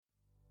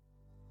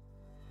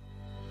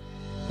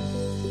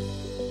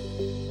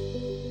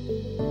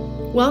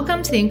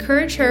Welcome to the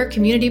Encourage Her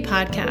Community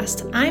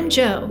Podcast. I'm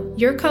Jo,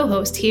 your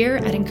co-host here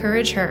at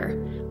Encourage Her.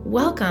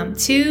 Welcome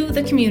to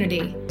the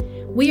community.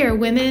 We are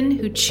women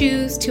who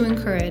choose to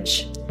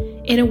encourage.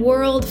 In a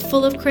world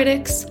full of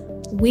critics,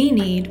 we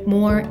need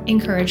more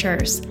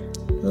encouragers.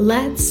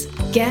 Let's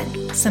get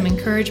some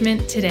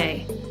encouragement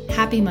today.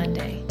 Happy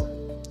Monday.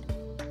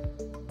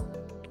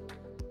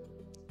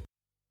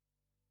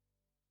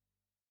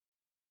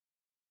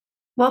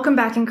 Welcome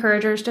back,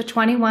 encouragers, to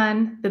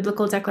 21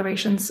 biblical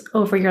declarations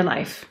over your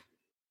life.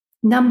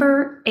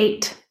 Number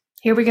 8.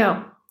 Here we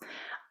go.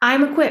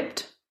 I'm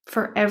equipped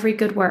for every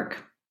good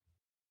work.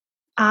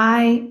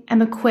 I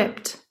am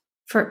equipped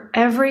for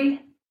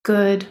every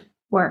good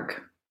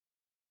work.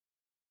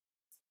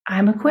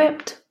 I'm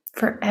equipped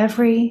for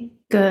every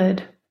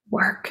good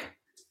work.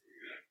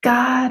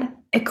 God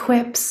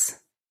equips.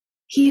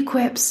 He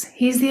equips.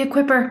 He's the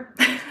equipper.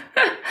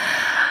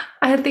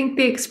 I think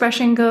the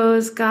expression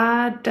goes,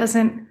 God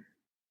doesn't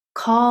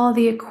call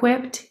the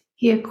equipped,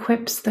 he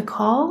equips the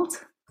called,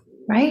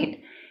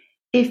 right?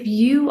 If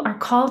you are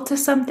called to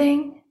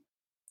something,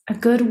 a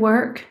good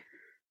work,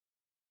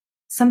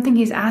 something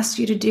he's asked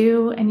you to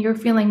do, and you're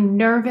feeling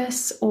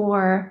nervous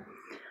or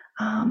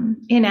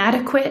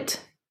inadequate,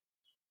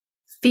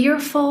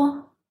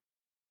 fearful,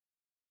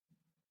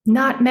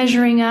 not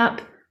measuring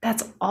up,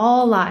 that's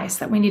all lies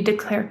that we need to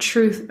declare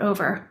truth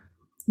over.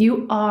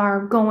 You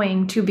are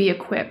going to be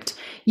equipped.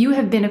 You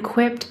have been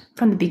equipped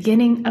from the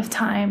beginning of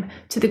time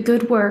to the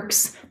good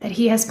works that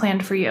he has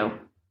planned for you.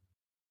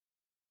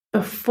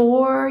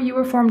 Before you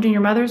were formed in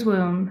your mother's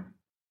womb,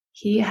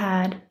 he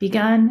had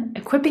begun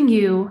equipping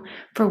you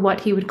for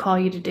what he would call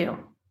you to do.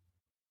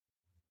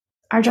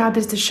 Our job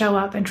is to show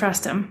up and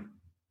trust him.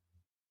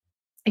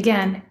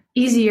 Again,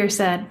 easier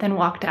said than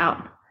walked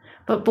out.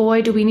 But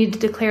boy, do we need to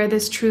declare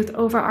this truth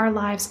over our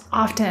lives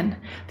often,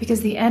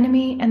 because the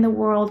enemy and the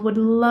world would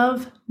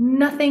love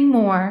nothing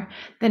more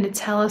than to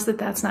tell us that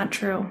that's not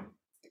true.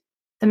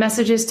 The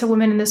messages to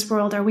women in this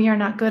world are, we are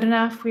not good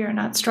enough, we are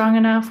not strong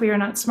enough, we are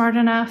not smart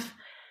enough,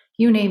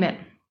 you name it.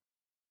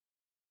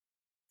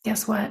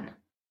 Guess what?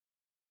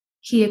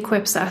 He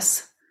equips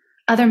us.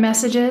 Other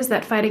messages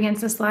that fight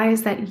against this lie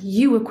is that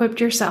you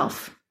equipped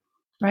yourself.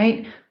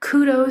 Right?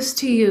 Kudos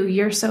to you.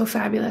 You're so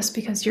fabulous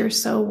because you're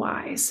so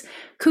wise.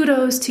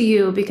 Kudos to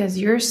you because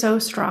you're so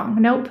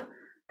strong. Nope,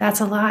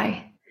 that's a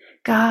lie.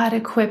 God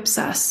equips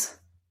us.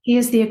 He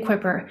is the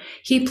equipper.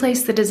 He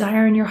placed the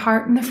desire in your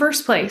heart in the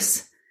first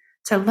place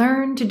to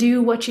learn to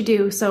do what you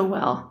do so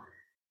well.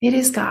 It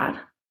is God.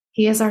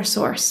 He is our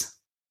source,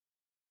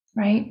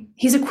 right?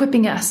 He's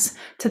equipping us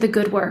to the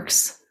good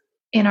works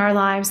in our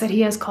lives that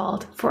he has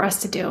called for us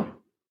to do.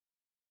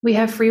 We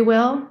have free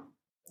will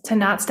to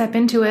not step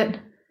into it,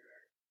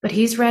 but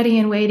he's ready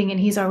and waiting, and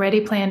he's already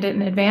planned it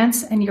in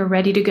advance, and you're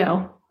ready to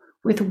go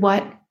with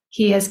what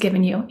he has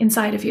given you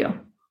inside of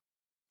you.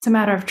 It's a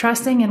matter of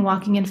trusting and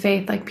walking in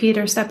faith like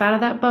Peter. Step out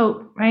of that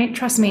boat, right?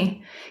 Trust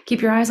me.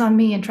 Keep your eyes on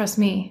me and trust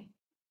me.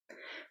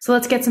 So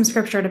let's get some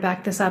scripture to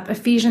back this up.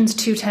 Ephesians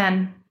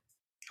 2:10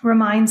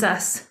 reminds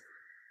us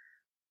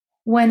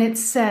when it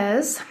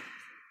says,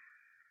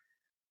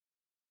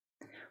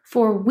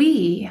 "For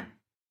we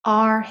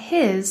are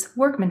his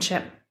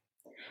workmanship,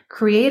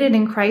 created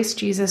in Christ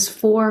Jesus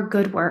for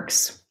good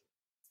works,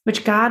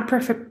 which God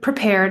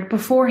prepared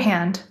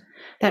beforehand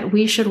that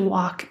we should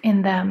walk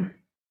in them."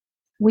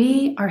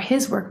 We are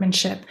his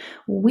workmanship.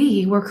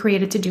 We were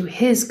created to do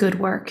his good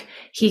work.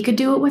 He could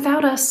do it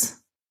without us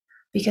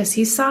because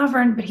he's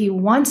sovereign, but he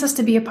wants us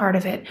to be a part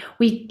of it.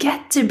 We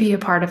get to be a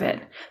part of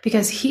it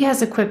because he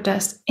has equipped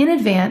us in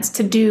advance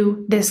to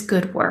do this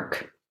good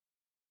work.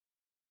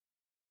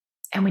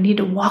 And we need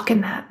to walk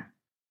in that.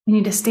 We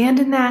need to stand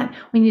in that.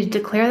 We need to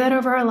declare that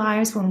over our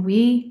lives when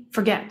we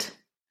forget.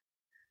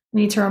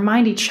 We need to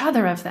remind each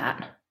other of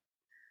that.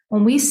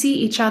 When we see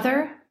each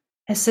other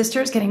as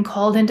sisters getting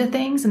called into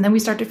things, and then we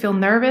start to feel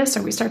nervous,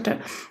 or we start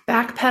to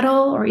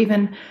backpedal, or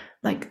even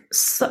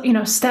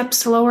step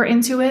slower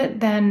into it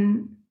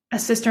than a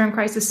sister in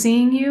Christ is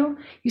seeing you,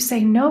 you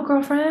say, "No,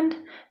 girlfriend,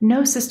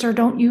 no, sister,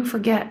 don't you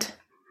forget.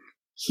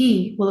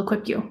 He will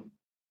equip you."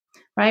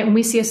 Right? When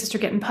we see a sister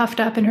getting puffed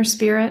up in her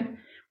spirit,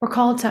 we're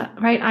called to,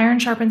 right? Iron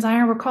sharpens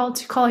iron. We're called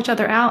to call each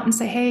other out and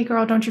say, "Hey,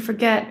 girl, don't you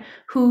forget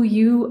who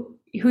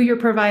your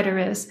provider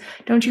is.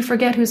 Don't you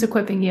forget who's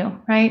equipping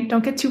you," right?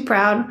 Don't get too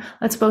proud.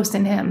 Let's boast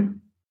in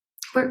him.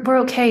 We're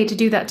okay to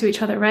do that to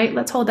each other, right?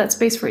 Let's hold that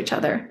space for each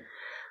other.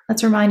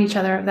 Let's remind each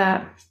other of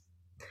that.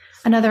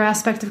 Another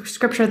aspect of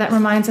scripture that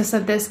reminds us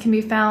of this can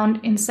be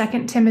found in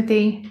 2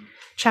 Timothy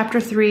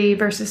chapter 3,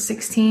 verses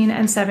 16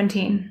 and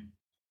 17,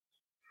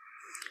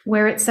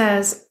 where it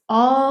says,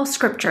 "All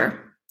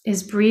scripture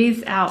is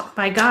breathed out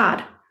by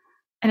God,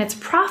 and it's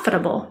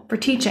profitable for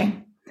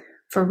teaching,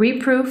 for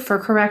reproof, for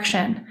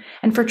correction,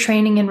 and for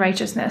training in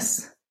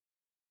righteousness,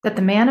 that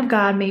the man of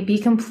God may be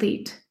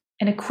complete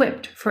and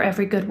equipped for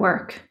every good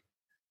work."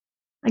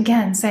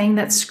 Again, saying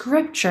that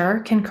scripture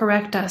can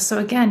correct us. So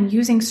again,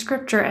 using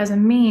scripture as a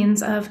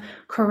means of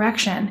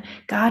correction.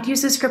 God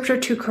uses scripture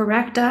to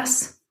correct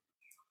us,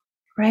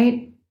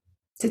 right?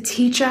 To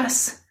teach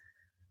us,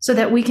 so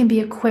that we can be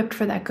equipped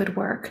for that good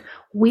work.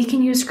 We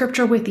can use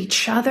scripture with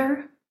each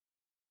other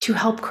to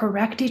help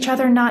correct each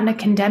other, not in a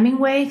condemning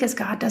way, because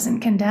God doesn't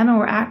condemn, and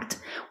we're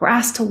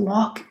asked to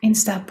walk in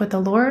step with the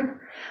Lord,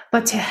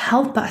 but to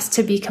help us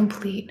to be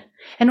complete.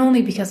 And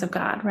only because of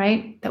God,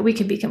 right? That we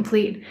can be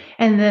complete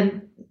and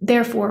then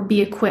therefore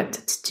be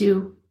equipped to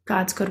do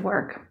God's good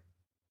work.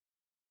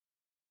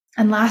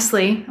 And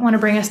lastly, I want to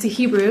bring us to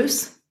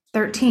Hebrews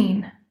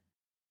 13.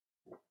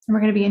 And we're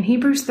going to be in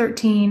Hebrews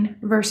 13,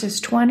 verses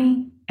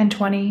 20 and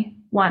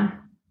 21.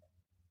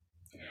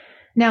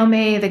 Now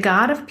may the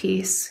God of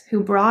peace,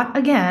 who brought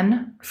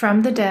again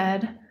from the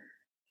dead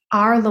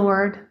our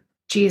Lord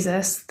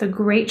Jesus, the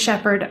great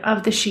shepherd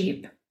of the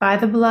sheep, by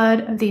the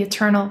blood of the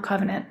eternal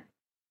covenant,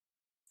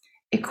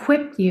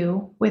 equip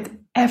you with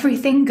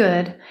everything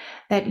good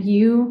that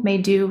you may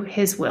do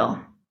his will,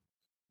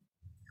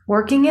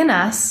 working in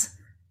us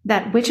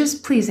that which is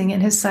pleasing in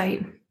his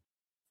sight,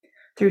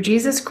 through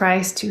Jesus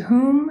Christ, to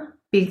whom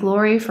be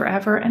glory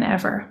forever and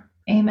ever.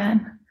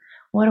 Amen.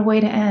 What a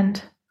way to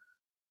end.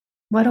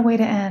 What a way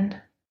to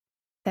end.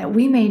 That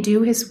we may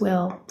do his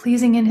will,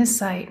 pleasing in his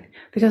sight,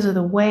 because of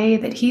the way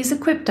that he's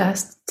equipped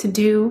us to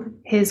do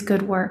his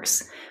good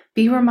works.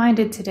 Be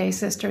reminded today,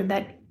 sister,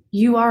 that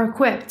you are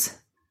equipped.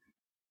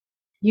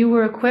 You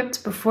were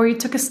equipped before you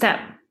took a step.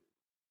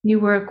 You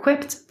were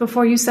equipped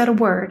before you said a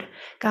word.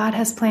 God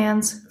has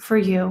plans for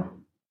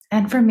you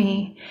and for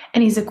me,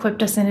 and he's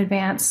equipped us in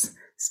advance.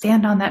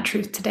 Stand on that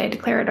truth today.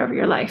 Declare it over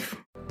your life.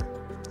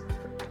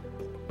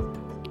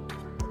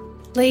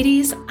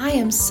 Ladies, I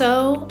am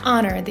so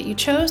honored that you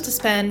chose to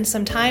spend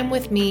some time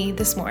with me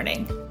this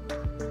morning.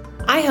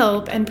 I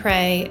hope and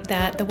pray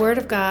that the Word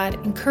of God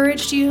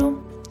encouraged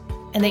you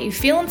and that you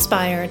feel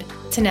inspired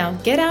to now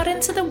get out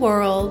into the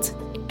world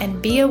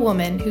and be a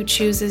woman who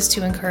chooses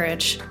to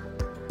encourage.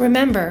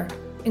 Remember,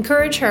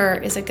 Encourage Her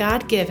is a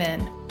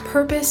God-given,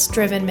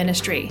 purpose-driven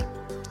ministry.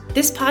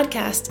 This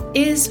podcast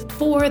is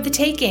for the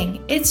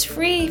taking. It's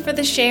free for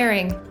the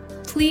sharing.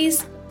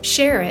 Please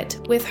share it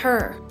with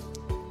her.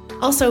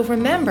 Also,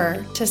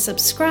 remember to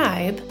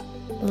subscribe,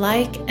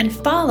 like, and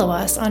follow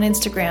us on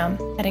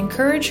Instagram at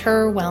Encourage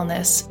Her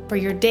Wellness for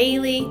your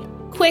daily,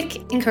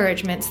 quick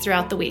encouragements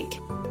throughout the week.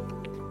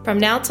 From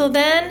now till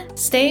then,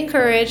 stay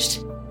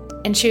encouraged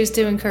and choose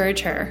to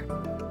encourage her.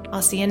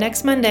 I'll see you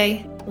next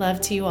Monday.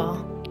 Love to you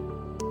all.